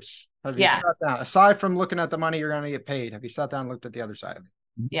numbers. Have you Yeah. sat down, aside from looking at the money you're going to get paid, have you sat down and looked at the other side of it?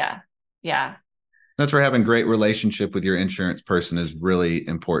 Yeah. That's where having great relationship with your insurance person is really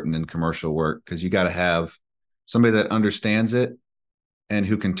important in commercial work, because you got to have somebody that understands it and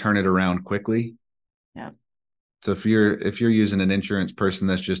who can turn it around quickly. Yeah. So if you're using an insurance person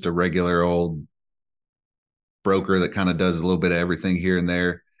that's just a regular old broker that kind of does a little bit of everything here and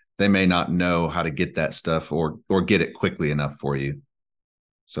there, they may not know how to get that stuff or get it quickly enough for you.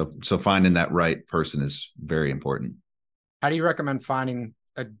 So finding that right person is very important. How do you recommend finding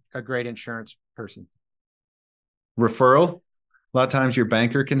a great insurance person? Referral. A lot of times your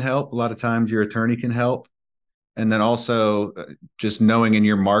banker can help. A lot of times your attorney can help. And then also just knowing in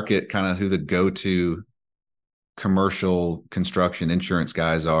your market kind of who the go-to commercial construction insurance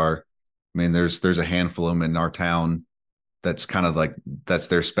guys are. I mean, there's a handful of them in our town. That's kind of like, that's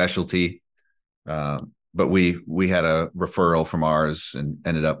their specialty. But we had a referral from ours and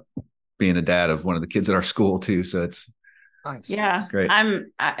ended up being a dad of one of the kids at our school too. So it's nice. Yeah, great.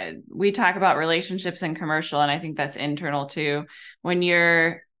 We talk about relationships in commercial, and I think that's internal too. When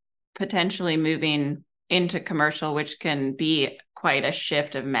you're potentially moving into commercial, which can be quite a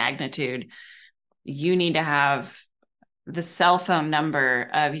shift of magnitude, you need to have the cell phone number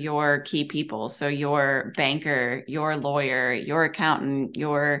of your key people. So your banker, your lawyer, your accountant,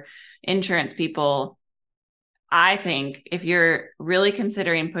 your insurance people. I think if you're really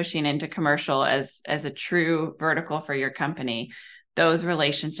considering pushing into commercial as a true vertical for your company, those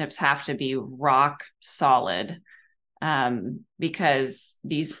relationships have to be rock solid, because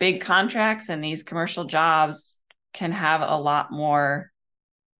these big contracts and these commercial jobs can have a lot more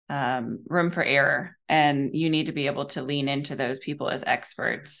room for error, and you need to be able to lean into those people as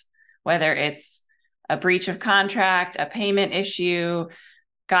experts, whether it's a breach of contract, a payment issue,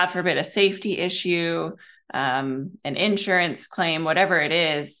 God forbid, a safety issue, an insurance claim, whatever it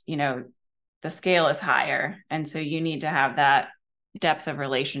is, the scale is higher. And so you need to have that depth of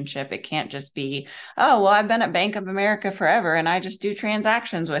relationship. It can't just be, oh, well, I've been at Bank of America forever and I just do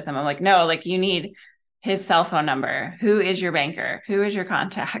transactions with them. I'm like, no, like you need his cell phone number. Who is your banker? Who is your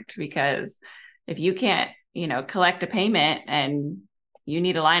contact? Because if you can't, collect a payment and you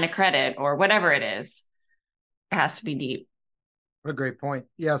need a line of credit or whatever it is, it has to be deep. What a great point.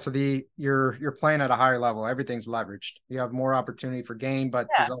 Yeah. So you're playing at a higher level. Everything's leveraged. You have more opportunity for gain, but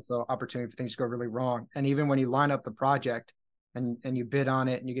there's also opportunity for things to go really wrong. And even when you line up the project and you bid on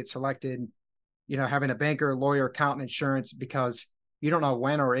it and you get selected, having a banker, lawyer, accountant, insurance, because you don't know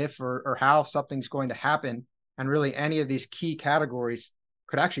when or if or how something's going to happen. And really any of these key categories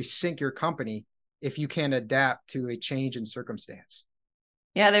could actually sink your company if you can't adapt to a change in circumstance.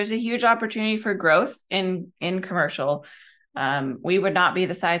 Yeah, there's a huge opportunity for growth in commercial. We would not be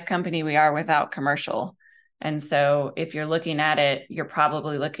the size company we are without commercial. And so if you're looking at it, you're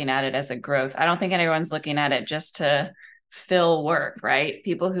probably looking at it as a growth. I don't think anyone's looking at it just to fill work, right?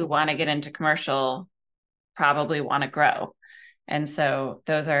 People who want to get into commercial probably want to grow. And so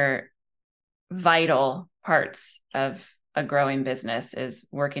those are vital parts of a growing business, is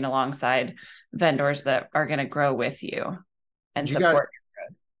working alongside vendors that are going to grow with you and support your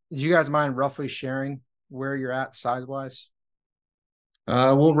growth. Do you guys mind roughly sharing where you're at size-wise?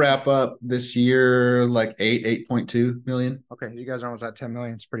 We'll wrap up this year like 8.2 million. Okay, you guys are almost at 10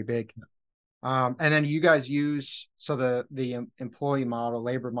 million. It's pretty big. And then you guys use, so the employee model,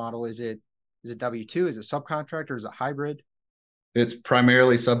 labor model, is it W-2? Is it subcontractor? Is it hybrid? It's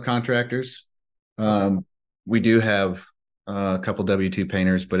primarily subcontractors. We do have a couple W-2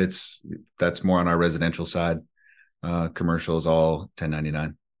 painters, but that's more on our residential side. Commercial is all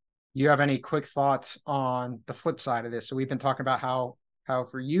 1099. You have any quick thoughts on the flip side of this? So we've been talking about how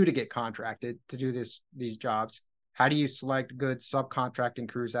for you to get contracted to do these jobs, how do you select good subcontracting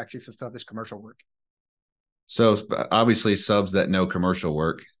crews to actually fulfill this commercial work? So obviously subs that know commercial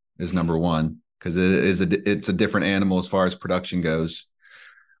work is number one, because it's a different animal as far as production goes.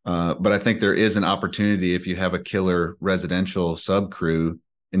 But I think there is an opportunity if you have a killer residential sub crew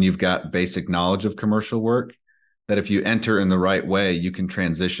and you've got basic knowledge of commercial work, that if you enter in the right way, you can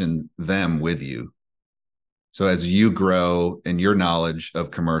transition them with you. So as you grow in your knowledge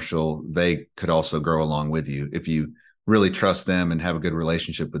of commercial, they could also grow along with you. If you really trust them and have a good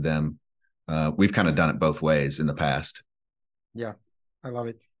relationship with them, we've kind of done it both ways in the past. Yeah, I love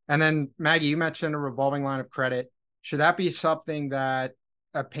it. And then Maggie, you mentioned a revolving line of credit. Should that be something that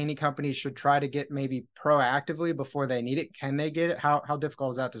a painting company should try to get maybe proactively before they need it? Can they get it? How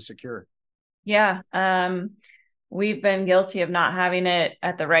difficult is that to secure? Yeah. We've been guilty of not having it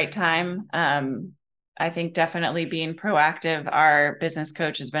at the right time. I think definitely being proactive. Our business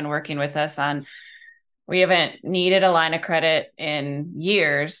coach has been working with us on, we haven't needed a line of credit in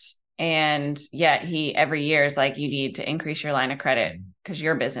years. And yet every year is like, you need to increase your line of credit because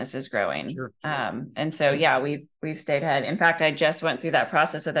your business is growing. Sure. And so, yeah, we've stayed ahead. In fact, I just went through that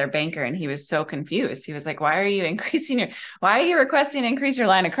process with our banker and he was so confused. He was like, why are you requesting to increase your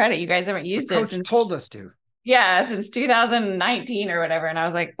line of credit? You guys haven't used it since told us to. Yeah, since 2019 or whatever. And I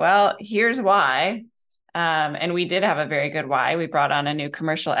was like, well, here's why. And we did have a very good why. We brought on a new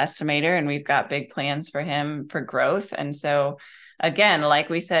commercial estimator and we've got big plans for him for growth. And so again, like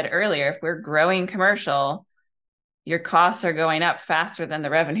we said earlier, if we're growing commercial, your costs are going up faster than the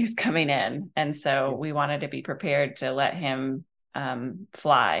revenues coming in. And so we wanted to be prepared to let him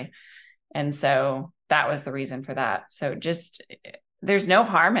fly. And so that was the reason for that. So just, there's no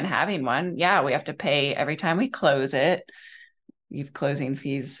harm in having one. Yeah, we have to pay every time we close it. You've closing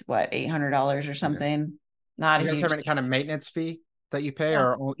fees, what, $800 or something? Not you a guys huge have any kind of maintenance fee that you pay,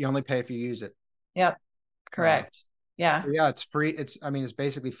 or you only pay if you use it? Yep, correct. Yeah. So yeah, it's free. It's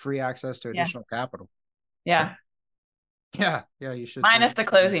basically free access to additional capital. Yeah. Yeah. You should. Minus the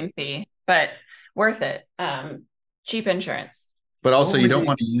closing fee, but worth it. Cheap insurance. But also you don't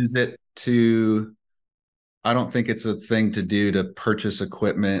want to use it to, I don't think it's a thing to do to purchase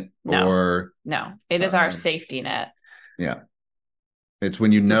equipment or. No, it is our safety net. Yeah. It's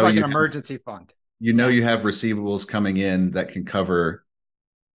when it's like an emergency fund. You have receivables coming in that can cover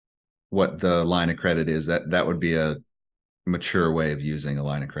what the line of credit is. That would be a mature way of using a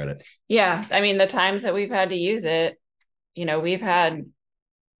line of credit. Yeah. I mean, the times that we've had to use it, we've had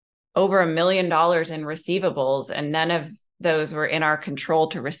over $1 million in receivables and none of those were in our control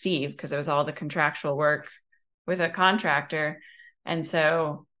to receive because it was all the contractual work with a contractor. And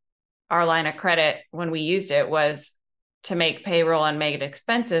so our line of credit, when we used it, was to make payroll and make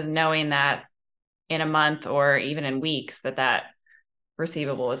expenses, knowing that in a month or even in weeks that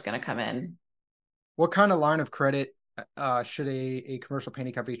receivable was going to come in. What kind of line of credit should a commercial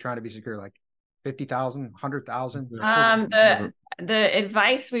painting company trying to be secure? Like 50,000, 100,000? The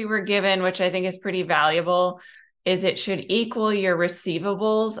advice we were given, which I think is pretty valuable, is it should equal your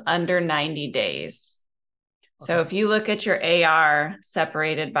receivables under 90 days. So if you look at your AR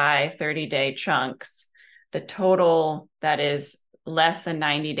separated by 30-day chunks, the total that is less than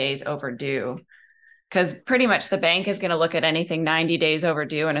 90 days overdue, because pretty much the bank is going to look at anything 90 days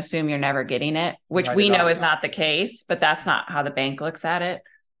overdue and assume you're never getting it, which we know is not the case, but that's not how the bank looks at it.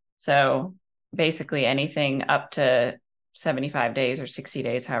 So basically anything up to 75 days or 60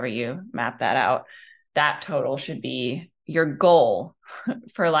 days, however you map that out, that total should be your goal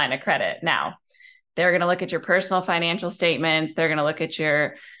for a line of credit. Now, they're going to look at your personal financial statements. They're going to look at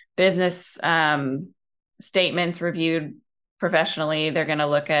your business statements reviewed professionally. They're going to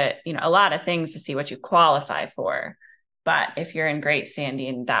look at, a lot of things to see what you qualify for. But if you're in great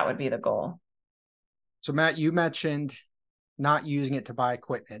standing, that would be the goal. So Matt, you mentioned not using it to buy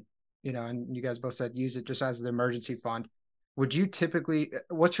equipment, and you guys both said use it just as the emergency fund. Would you typically,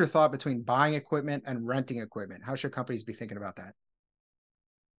 what's your thought between buying equipment and renting equipment? How should companies be thinking about that?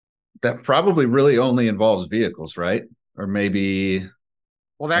 That probably really only involves vehicles, right? Or maybe.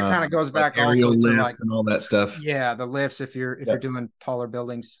 Well, that kind of goes back also to and all that stuff. Yeah, the lifts if you're doing taller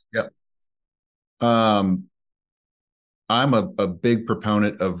buildings. Yep. I'm a big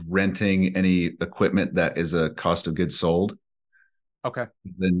proponent of renting any equipment that is a cost of goods sold. Okay.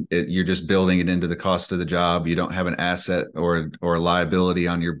 Then you're just building it into the cost of the job. You don't have an asset or a liability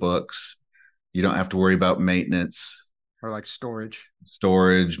on your books. You don't have to worry about maintenance or like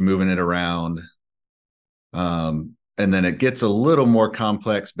storage, moving it around. And then it gets a little more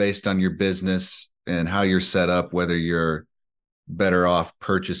complex based on your business and how you're set up, whether you're better off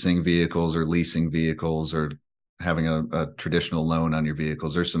purchasing vehicles or leasing vehicles or having a traditional loan on your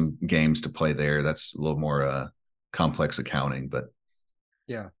vehicles. There's some games to play there. That's a little more complex accounting, but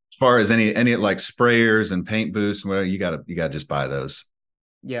yeah. As far as any like sprayers and paint booths, well, you gotta just buy those.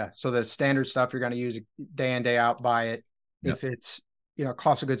 Yeah. So the standard stuff you're going to use day in, day out, buy it. Yep. If it's,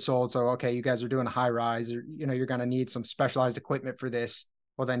 cost of goods sold. So, okay, you guys are doing a high rise or, you're going to need some specialized equipment for this.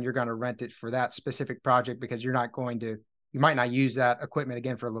 Well, then you're going to rent it for that specific project because you might not use that equipment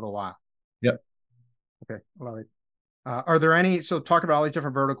again for a little while. Yep. Okay. Love it. Are there so talking about all these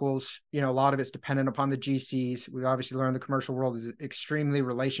different verticals, a lot of it's dependent upon the GCs. We obviously learned the commercial world is extremely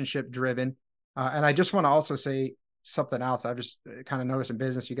relationship driven. And I just want to also say something else. I've just kind of noticed in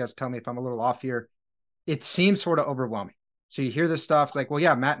business, you guys tell me if I'm a little off here. it seems sort of overwhelming. So you hear this stuff. It's like, well,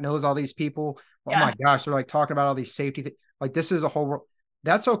 yeah, Matt knows all these people. Oh my gosh. They're like talking about all these safety things. Like this is a whole world.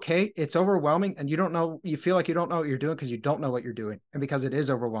 That's okay. It's overwhelming. And you don't know, you feel like you don't know what you're doing because you don't know what you're doing. And because it is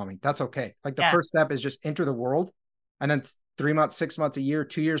overwhelming, that's okay. Like the first step is just enter the world. And then 3 months, 6 months, a year,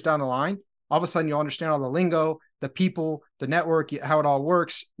 2 years down the line, all of a sudden you'll understand all the lingo, the people, the network, how it all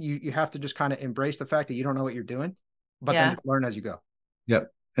works. You have to just kind of embrace the fact that you don't know what you're doing, but then just learn as you go.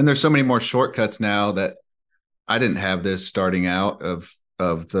 Yep. And there's so many more shortcuts now that I didn't have this starting out of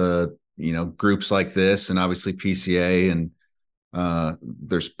the, groups like this, and obviously PCA, and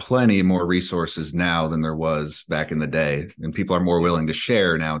there's plenty more resources now than there was back in the day, and people are more willing to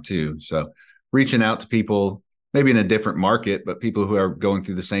share now too. So reaching out to people, maybe in a different market, but people who are going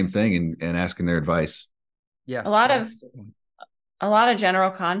through the same thing and asking their advice. Yeah. A lot of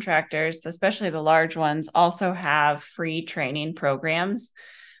general contractors, especially the large ones, also have free training programs.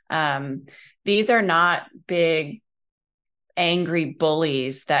 These are not big, angry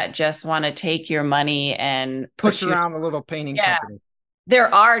bullies that just want to take your money and push around a little painting company.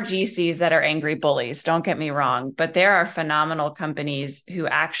 There are GCs that are angry bullies, don't get me wrong, but there are phenomenal companies who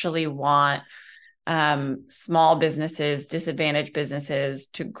actually want small businesses, disadvantaged businesses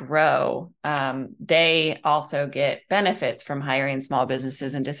to grow. They also get benefits from hiring small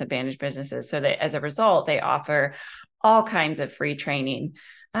businesses and disadvantaged businesses. So that as a result, they offer all kinds of free training.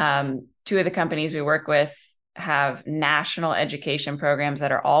 Two of the companies we work with have national education programs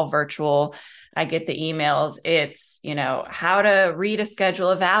that are all virtual. I get the emails. It's, how to read a schedule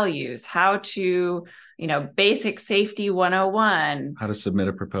of values, how to, basic safety 101, how to submit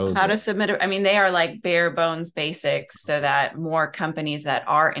a proposal, they are like bare bones basics so that more companies that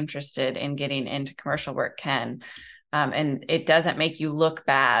are interested in getting into commercial work can. And it doesn't make you look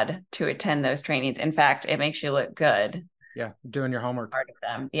bad to attend those trainings. In fact, it makes you look good. Yeah. Doing your homework. Part of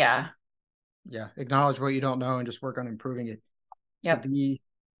them. Yeah. Yeah. Acknowledge what you don't know and just work on improving it. Yep.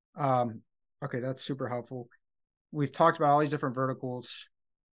 So okay, that's super helpful. We've talked about all these different verticals.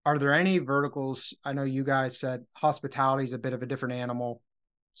 Are there any verticals? I know you guys said hospitality is a bit of a different animal,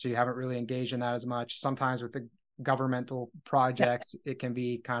 so you haven't really engaged in that as much. Sometimes with the governmental projects, it can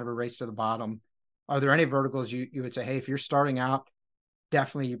be kind of a race to the bottom. Are there any verticals you would say, hey, if you're starting out,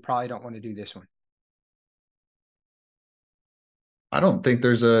 definitely you probably don't want to do this one? I don't think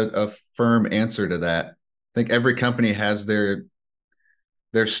there's a firm answer to that. I think every company has their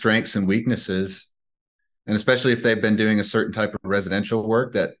strengths and weaknesses. And especially if they've been doing a certain type of residential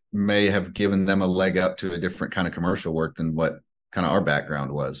work that may have given them a leg up to a different kind of commercial work than what kind of our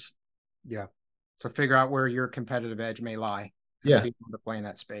background was. Yeah. So figure out where your competitive edge may lie. Yeah. Be able to play in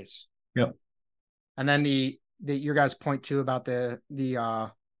that space. Yep. And then the your guys point to about the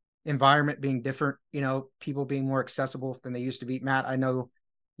environment being different, people being more accessible than they used to be. Matt, I know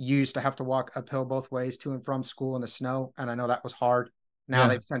you used to have to walk uphill both ways to and from school in the snow. And I know that was hard. Now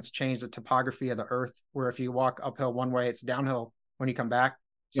they've since changed the topography of the earth, where if you walk uphill one way, it's downhill when you come back.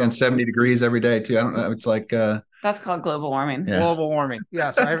 So, and 70 degrees every day too. I don't know. It's like that's called global warming. Yeah. Global warming.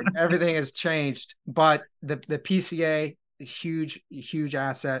 Yeah. So everything has changed. But the PCA, huge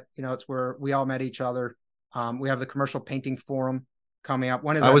asset. It's where we all met each other. We have the commercial painting forum coming up.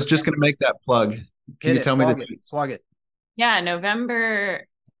 When is that? I was just going to make that plug. Can you tell me the dates? Plug it. Yeah, November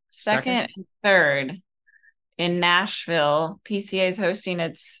 2nd and 3rd. In Nashville, PCA is hosting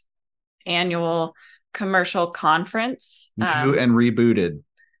its annual commercial conference. New and rebooted.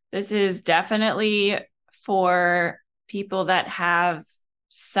 This is definitely for people that have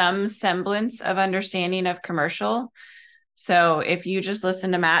some semblance of understanding of commercial. So if you just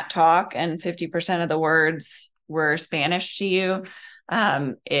listen to Matt talk and 50% of the words were Spanish to you,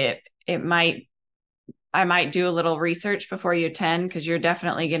 I might do a little research before you attend, because you're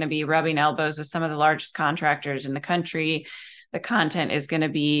definitely going to be rubbing elbows with some of the largest contractors in the country. The content is going to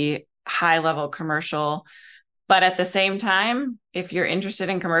be high level commercial. But at the same time, if you're interested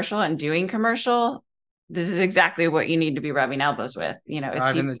in commercial and doing commercial, this is exactly what you need to be rubbing elbows with.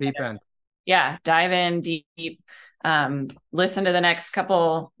 Dive in the deep end. Yeah, dive in deep. Listen to the next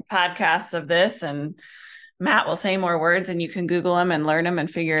couple podcasts of this, and Matt will say more words, and you can Google them and learn them and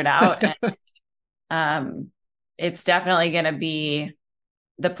figure it out. It's definitely going to be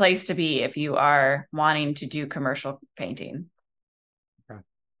the place to be if you are wanting to do commercial painting. Okay.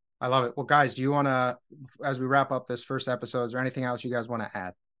 I love it. Well, guys, do you want to, as we wrap up this first episode, is there anything else you guys want to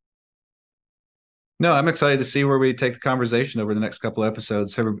add? No, I'm excited to see where we take the conversation over the next couple of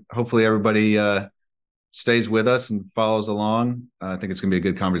episodes. Hopefully everybody stays with us and follows along. I think it's going to be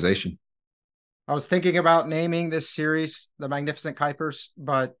a good conversation. I was thinking about naming this series The Magnificent Kuipers,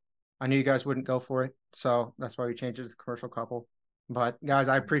 but I knew you guys wouldn't go for it. So that's why we changed it to The Commercial Couple. But guys,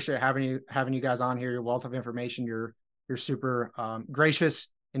 I appreciate having you guys on here. Your wealth of information. You're super gracious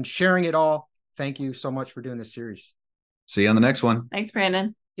in sharing it all. Thank you so much for doing this series. See you on the next one. Thanks,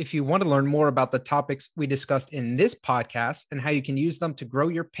 Brandon. If you want to learn more about the topics we discussed in this podcast and how you can use them to grow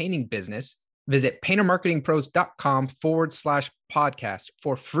your painting business, visit paintermarketingpros.com/podcast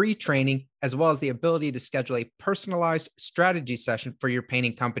for free training, as well as the ability to schedule a personalized strategy session for your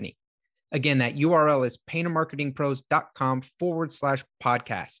painting company. Again, that URL is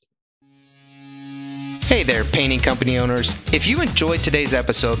paintermarketingpros.com/podcast. Hey there, painting company owners. If you enjoyed today's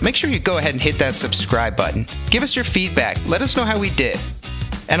episode, make sure you go ahead and hit that subscribe button. Give us your feedback. Let us know how we did.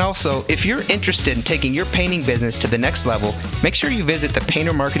 And also, if you're interested in taking your painting business to the next level, make sure you visit the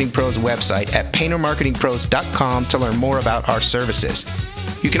Painter Marketing Pros website at paintermarketingpros.com to learn more about our services.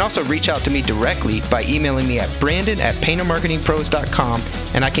 You can also reach out to me directly by emailing me at brandon@paintermarketingpros.com,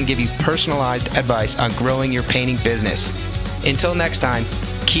 and I can give you personalized advice on growing your painting business. Until next time,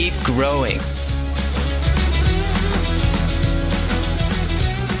 keep growing.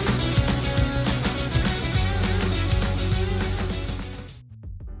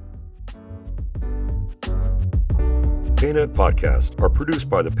 PaintNet podcasts are produced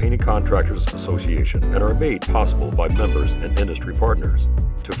by the Painting Contractors Association and are made possible by members and industry partners.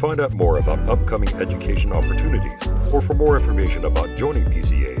 To find out more about upcoming education opportunities or for more information about joining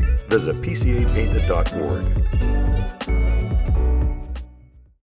PCA, visit pcapainted.org.